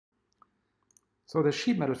So the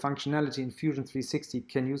sheet metal functionality in Fusion 360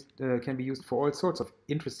 can be used for all sorts of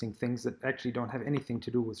interesting things that actually don't have anything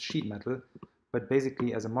to do with sheet metal, but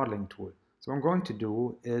basically as a modeling tool. So what I'm going to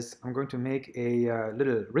do is I'm going to make a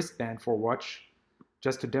little wristband for a watch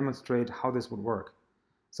just to demonstrate how this would work.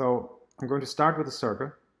 So I'm going to start with a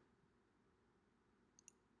circle.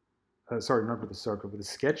 Sorry, not with a circle, with a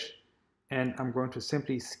sketch. And I'm going to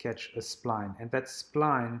simply sketch a spline. And that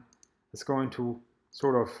spline is going to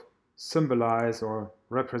sort of symbolize or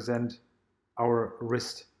represent our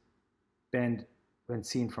wrist band when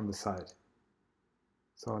seen from the side.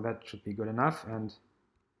 So that should be good enough, and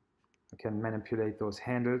I can manipulate those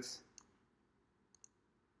handles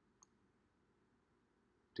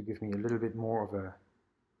to give me a little bit more of a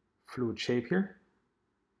fluid shape here.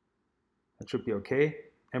 That should be okay.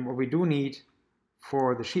 And what we do need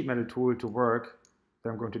for the sheet metal tool to work, that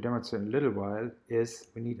I'm going to demonstrate in a little while, is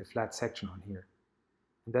we need a flat section on here.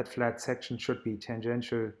 And that flat section should be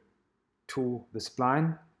tangential to the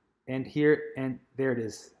spline, and here and there it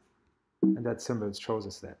is, and that symbol shows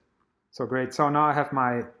us that. So great. So now I have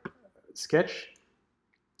my sketch.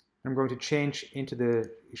 I'm going to change into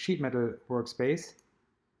the sheet metal workspace.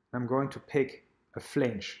 I'm going to pick a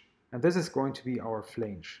flange, and this is going to be our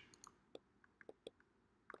flange.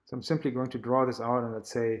 So I'm simply going to draw this out, and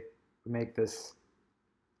let's say we make this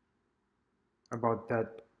about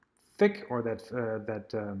that thick or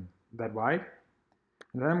that wide.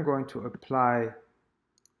 And then I'm going to apply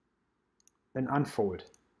an unfold.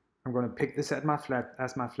 I'm going to pick this as my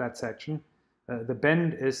flat section. The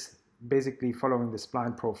bend is basically following the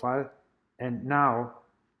spline profile, and now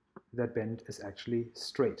that bend is actually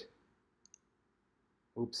straight.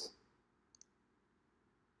 Oops.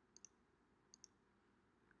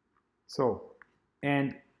 So,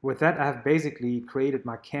 and with that I have basically created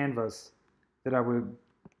my canvas that I will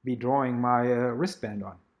be drawing my wristband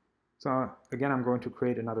on. So again, I'm going to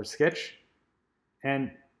create another sketch, and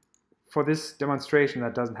for this demonstration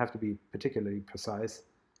that doesn't have to be particularly precise,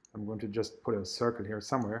 I'm going to just put a circle here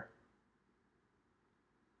somewhere,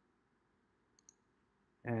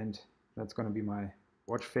 and that's going to be my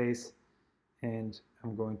watch face, and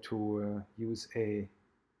I'm going to use a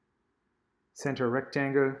center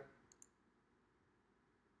rectangle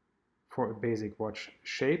for a basic watch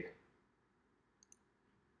shape.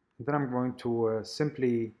 And then I'm going to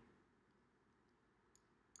simply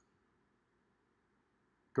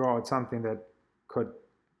draw out something that could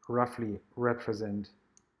roughly represent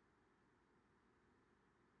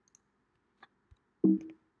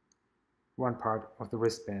one part of the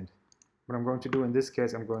wristband. What I'm going to do in this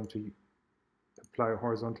case, I'm going to apply a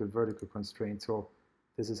horizontal vertical constraint, so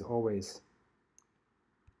this is always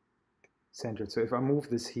centered. So if I move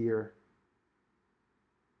this here,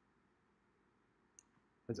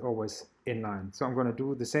 it's always in line. So I'm going to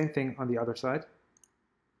do the same thing on the other side.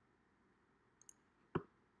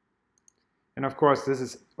 And of course, this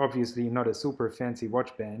is obviously not a super fancy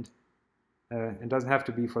watch band. It doesn't have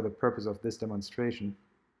to be for the purpose of this demonstration.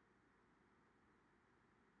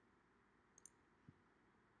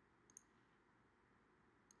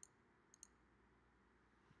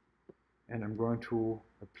 And I'm going to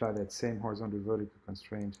apply that same horizontal vertical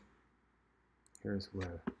constraint here as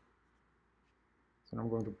well. So I'm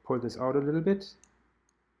going to pull this out a little bit.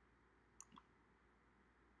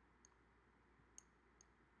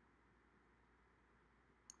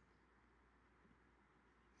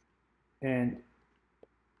 And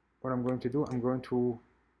what I'm going to do, I'm going to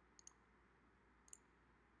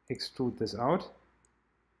extrude this out.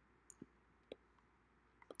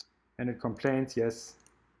 And it complains, yes,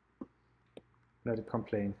 let it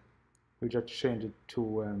complain. We just change it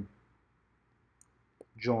to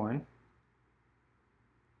join.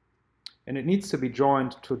 And it needs to be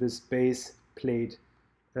joined to this base plate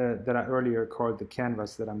that I earlier called the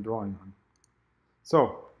canvas that I'm drawing on.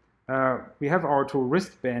 So we have our two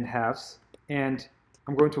wristband halves, and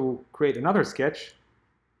I'm going to create another sketch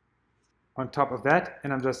on top of that,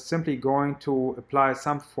 and I'm just simply going to apply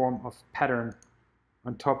some form of pattern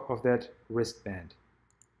on top of that wristband.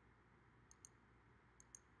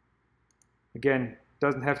 Again,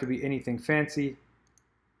 doesn't have to be anything fancy.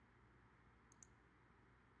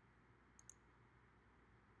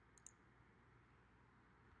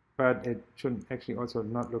 But it should actually also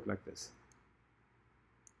not look like this.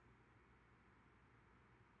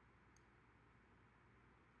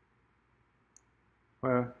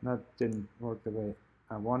 Well, that didn't work the way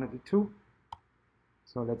I wanted it to.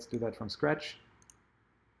 So let's do that from scratch.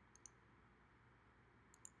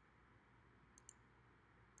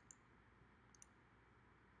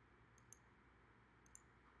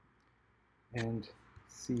 And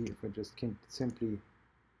see if I just can simply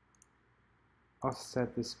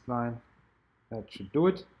offset this spline. That should do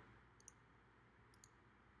it.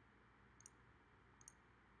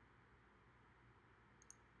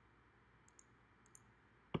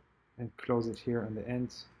 And close it here on the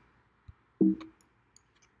ends.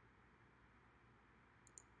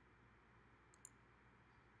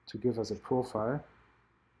 To give us a profile.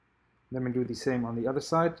 Let me do the same on the other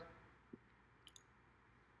side.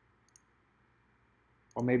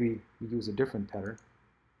 Or maybe we use a different pattern.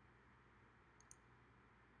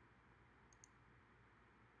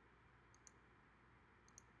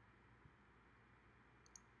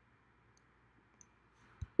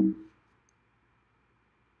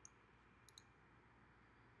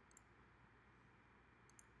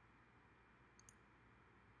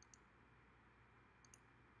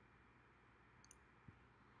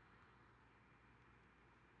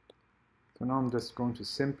 So now I'm just going to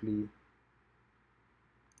simply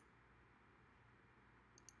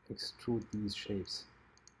extrude these shapes.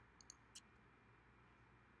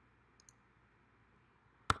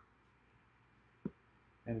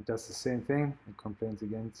 And it does the same thing. It complains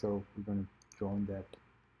again, so we're going to join that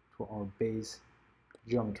to our base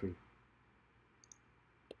geometry.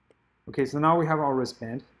 Okay, so now we have our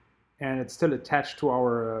wristband, and it's still attached to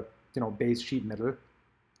our base sheet metal.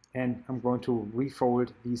 And I'm going to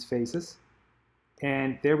refold these faces.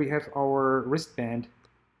 And there we have our wristband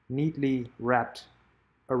neatly wrapped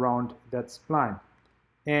around that spline.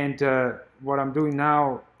 And what I'm doing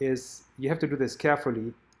now is, you have to do this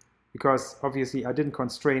carefully, because obviously I didn't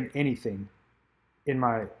constrain anything in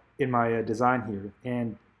my design here.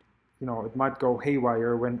 And it might go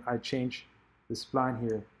haywire when I change the spline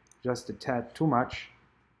here just a tad too much.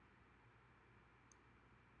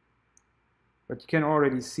 But you can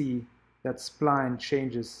already see that spline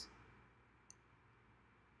changes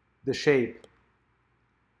the shape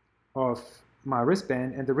of my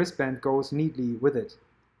wristband, and the wristband goes neatly with it.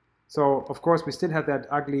 So of course we still have that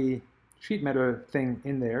ugly sheet metal thing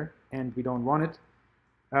in there, and we don't want it.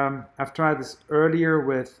 I've tried this earlier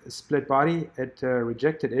with a split body. It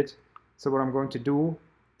rejected it. So what I'm going to do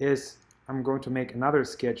is I'm going to make another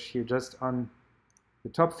sketch here just on the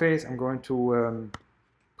top face. I'm going to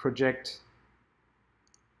project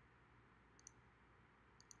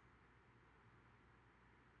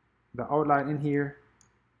the outline in here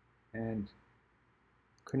and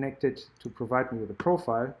connect it to provide me with a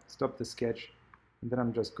profile. Stop the sketch, and then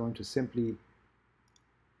I'm just going to simply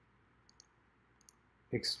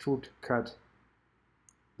extrude cut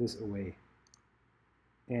this away.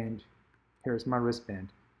 And here's my wristband.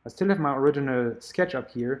 I still have my original sketch up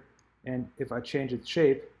here, and if I change its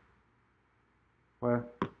shape, well,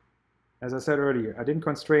 as I said earlier, I didn't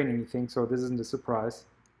constrain anything, so this isn't a surprise.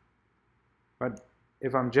 But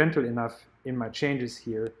if I'm gentle enough in my changes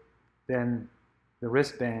here, then the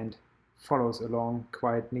wristband follows along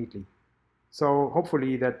quite neatly. So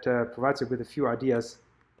hopefully that provides you with a few ideas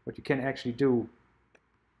what you can actually do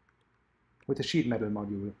with the sheet metal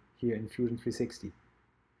module here in Fusion 360.